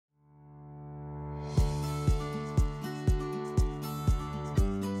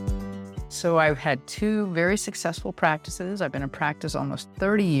So I've had two very successful practices. I've been in practice almost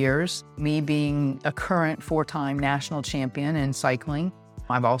 30 years, me being a current 4-time national champion in cycling.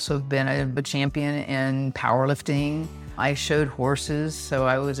 I've also been a champion in powerlifting. I showed horses, so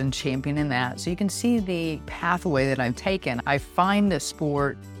I was a champion in that. So you can see the pathway that I've taken. I find the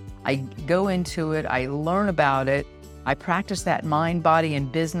sport, I go into it, I learn about it, I practice that mind, body,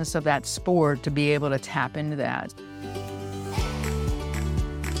 and business of that sport to be able to tap into that.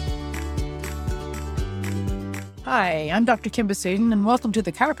 Hi, I'm Dr. Kim Basaden, and welcome to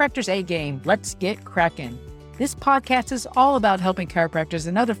the Chiropractor's A-Game. Let's get cracking. This podcast is all about helping chiropractors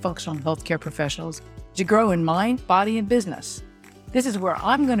and other functional healthcare professionals to grow in mind, body, and business. This is where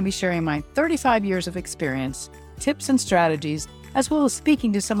I'm going to be sharing my 35 years of experience, tips and strategies, as well as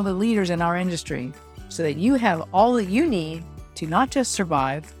speaking to some of the leaders in our industry, so that you have all that you need to not just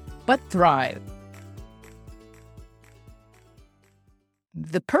survive, but thrive.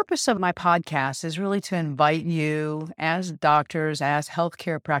 The purpose of my podcast is really to invite you as doctors, as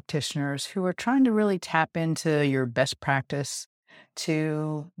healthcare practitioners who are trying to really tap into your best practice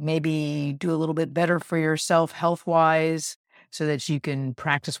to maybe do a little bit better for yourself health-wise so that you can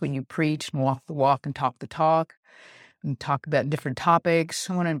practice what you preach and walk the walk and talk the talk and talk about different topics.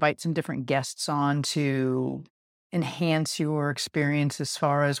 I want to invite some different guests on to enhance your experience as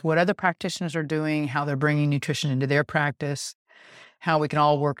far as what other practitioners are doing, how they're bringing nutrition into their practice, how we can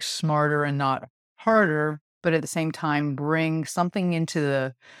all work smarter and not harder, but at the same time bring something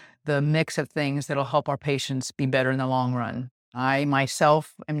into the mix of things that'll help our patients be better in the long run. I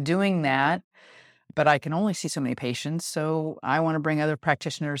myself am doing that, but I can only see so many patients, so I want to bring other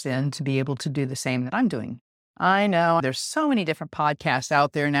practitioners in to be able to do the same that I'm doing. I know there's so many different podcasts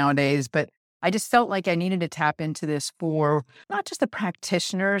out there nowadays, but I just felt like I needed to tap into this for not just the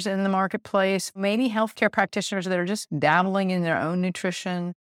practitioners in the marketplace, maybe healthcare practitioners that are just dabbling in their own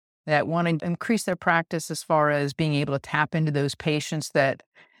nutrition, that want to increase their practice as far as being able to tap into those patients that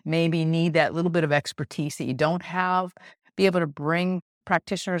maybe need that little bit of expertise that you don't have, be able to bring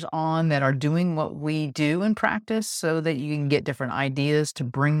practitioners on that are doing what we do in practice so that you can get different ideas to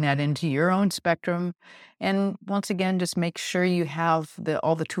bring that into your own spectrum. And once again, just make sure you have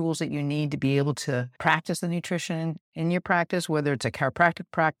all the tools that you need to be able to practice the nutrition in your practice, whether it's a chiropractic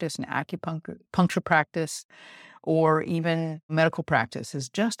practice, an acupuncture practice, or even medical practice, is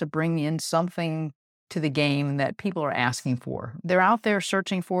just to bring in something to the game that people are asking for. They're out there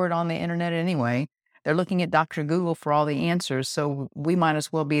searching for it on the internet anyway. They're looking at Dr. Google for all the answers, so we might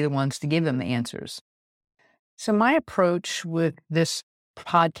as well be the ones to give them the answers. So my approach with this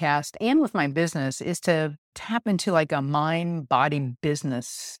podcast and with my business is to tap into like a mind-body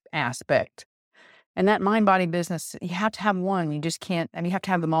business aspect. And that mind-body business, you have to have one. You just can't, you have to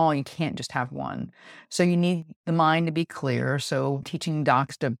have them all. You can't just have one. So you need the mind to be clear. So teaching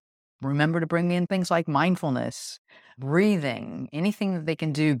docs to remember to bring in things like mindfulness, breathing, anything that they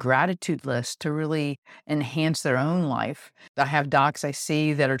can do, gratitude lists to really enhance their own life. I have docs I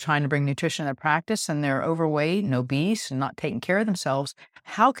see that are trying to bring nutrition to their practice and they're overweight and obese and not taking care of themselves.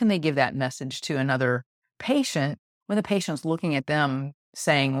 How can they give that message to another patient when the patient's looking at them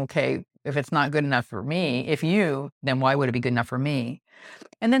saying, okay, if it's not good enough for me, then why would it be good enough for me?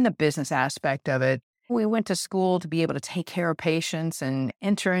 And then the business aspect of it. We went to school to be able to take care of patients and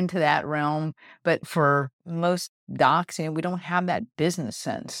enter into that realm. But for most docs, we don't have that business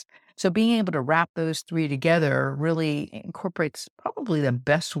sense. So being able to wrap those three together really incorporates probably the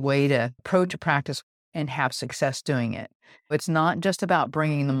best way to approach a practice and have success doing it. It's not just about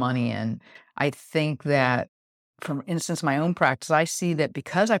bringing the money in. I think that, for instance, my own practice, I see that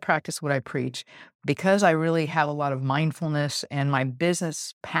because I practice what I preach, because I really have a lot of mindfulness and my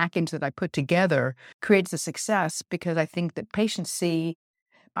business package that I put together creates a success because I think that patients see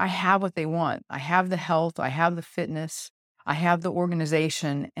I have what they want. I have the health, I have the fitness, I have the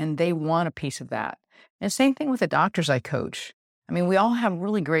organization, and they want a piece of that. And same thing with the doctors I coach. We all have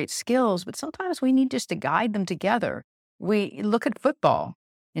really great skills, but sometimes we need just to guide them together. We look at football.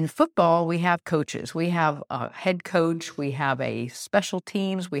 In football, we have coaches. We have a head coach. We have a special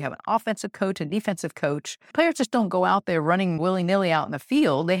teams. We have an offensive coach, a defensive coach. Players just don't go out there running willy-nilly out in the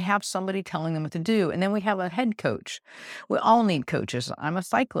field. They have somebody telling them what to do. And then we have a head coach. We all need coaches. I'm a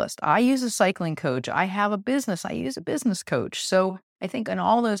cyclist. I use a cycling coach. I have a business. I use a business coach. So I think in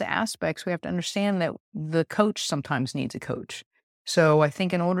all those aspects, we have to understand that the coach sometimes needs a coach. So I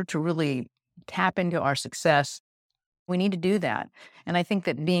think in order to really tap into our success, we need to do that. And I think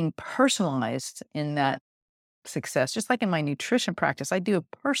that being personalized in that success, just like in my nutrition practice, I do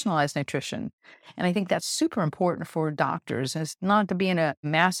a personalized nutrition. And I think that's super important for doctors. It's not to be in a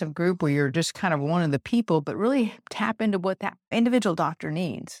massive group where you're just kind of one of the people, but really tap into what that individual doctor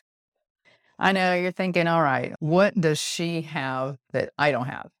needs. I know you're thinking, all right, what does she have that I don't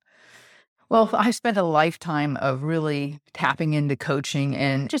have? Well, I spent a lifetime of really tapping into coaching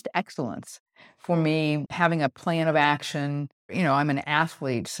and just excellence. For me, having a plan of action, I'm an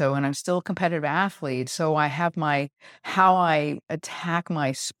athlete, and I'm still a competitive athlete. So I have how I attack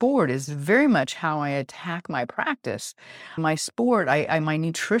my sport is very much how I attack my practice. My sport, my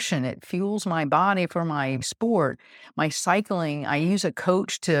nutrition, it fuels my body for my sport. My cycling, I use a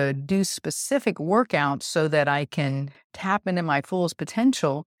coach to do specific workouts so that I can tap into my fullest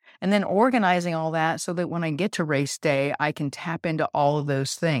potential and then organizing all that so that when I get to race day, I can tap into all of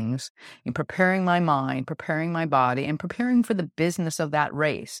those things and preparing my mind, preparing my body, and preparing for the business of that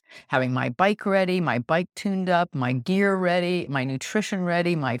race. Having my bike ready, my bike tuned up, my gear ready, my nutrition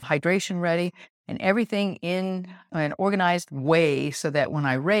ready, my hydration ready, and everything in an organized way so that when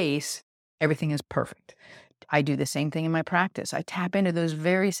I race, everything is perfect. I do the same thing in my practice. I tap into those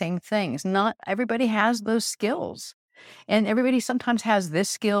very same things. Not everybody has those skills. And everybody sometimes has this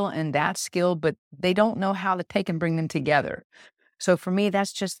skill and that skill, but they don't know how to take and bring them together. So for me,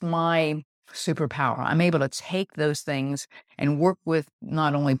 that's just my superpower. I'm able to take those things and work with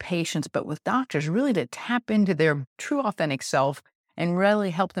not only patients, but with doctors, really to tap into their true authentic self and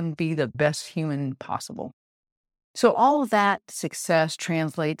really help them be the best human possible. So all of that success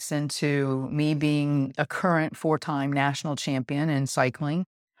translates into me being a current 4-time national champion in cycling.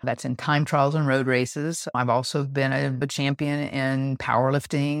 That's in time trials and road races. I've also been a champion in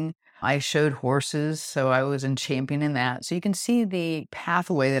powerlifting. I showed horses, so I was a champion in that. So you can see the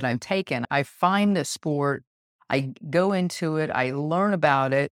pathway that I've taken. I find a sport, I go into it, I learn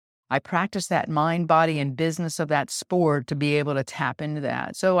about it, I practice that mind, body, and business of that sport to be able to tap into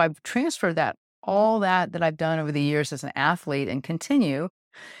that. So I've transferred all that I've done over the years as an athlete and continue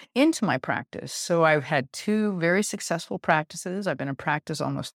into my practice. So I've had 2 very successful practices. I've been in practice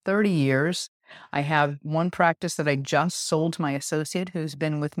almost 30 years. I have one practice that I just sold to my associate who's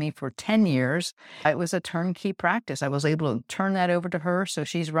been with me for 10 years. It was a turnkey practice. I was able to turn that over to her. So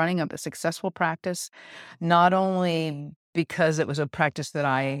she's running a successful practice, not only because it was a practice that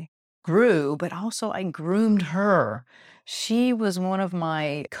I grew, but also I groomed her. She was one of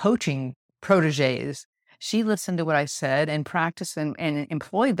my coaching proteges. She listened to what I said and practiced and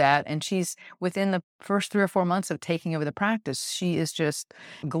employed that. And she's within the first 3 or 4 months of taking over the practice, she is just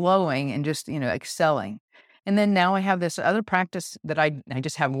glowing and just, excelling. And then now I have this other practice that I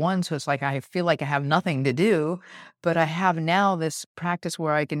just have one. So it's like I feel like I have nothing to do, but I have now this practice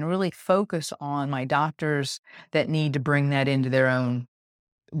where I can really focus on my doctors that need to bring that into their own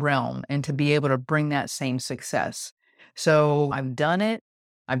realm and to be able to bring that same success. So I've done it.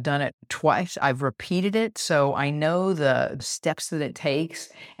 I've done it twice. I've repeated it. So I know the steps that it takes,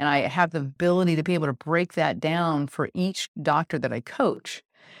 and I have the ability to be able to break that down for each doctor that I coach.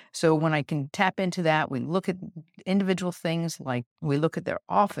 So when I can tap into that, we look at individual things like we look at their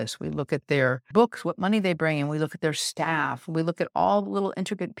office, we look at their books, what money they bring in, we look at their staff, we look at all the little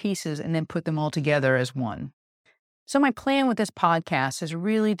intricate pieces and then put them all together as one. So my plan with this podcast is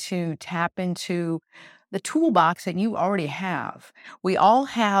really to tap into the toolbox that you already have. We all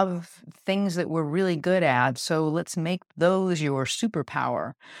have things that we're really good at, so let's make those your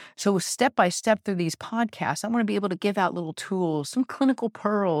superpower. So step by step through these podcasts, I want to be able to give out little tools, some clinical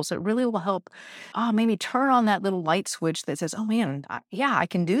pearls that really will help maybe turn on that little light switch that says, oh man, I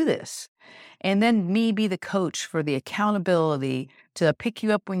can do this. And then me be the coach for the accountability to pick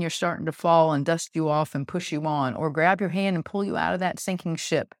you up when you're starting to fall and dust you off and push you on, or grab your hand and pull you out of that sinking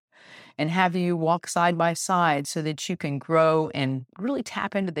ship and have you walk side by side so that you can grow and really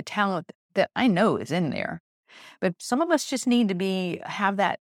tap into the talent that I know is in there. But some of us just need to have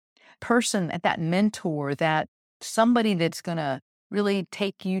that person, that mentor, that somebody that's going to really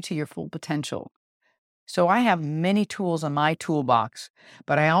take you to your full potential. So I have many tools in my toolbox,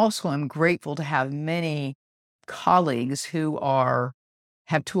 but I also am grateful to have many colleagues who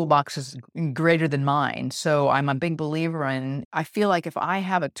have toolboxes greater than mine. So I'm a big believer in, I feel like if I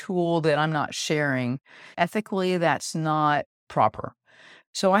have a tool that I'm not sharing, ethically, that's not proper.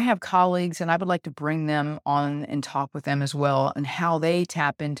 So I have colleagues and I would like to bring them on and talk with them as well and how they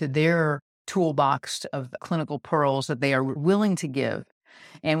tap into their toolbox of clinical pearls that they are willing to give.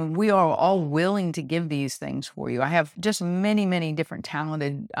 And we are all willing to give these things for you. I have just many, many different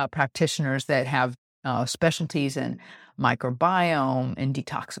talented practitioners that have specialties in microbiome and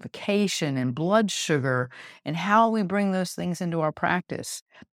detoxification and blood sugar and how we bring those things into our practice.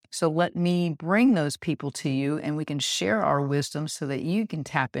 So let me bring those people to you and we can share our wisdom so that you can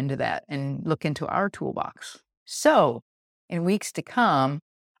tap into that and look into our toolbox. So in weeks to come,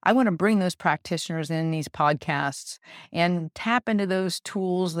 I want to bring those practitioners in these podcasts and tap into those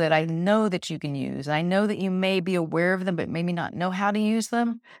tools that I know that you can use. I know that you may be aware of them, but maybe not know how to use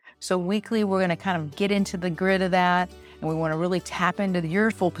them. So weekly, we're going to kind of get into the grid of that, and we want to really tap into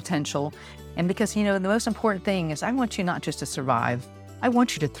your full potential. And because, the most important thing is I want you not just to survive, I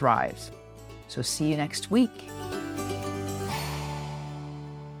want you to thrive. So see you next week.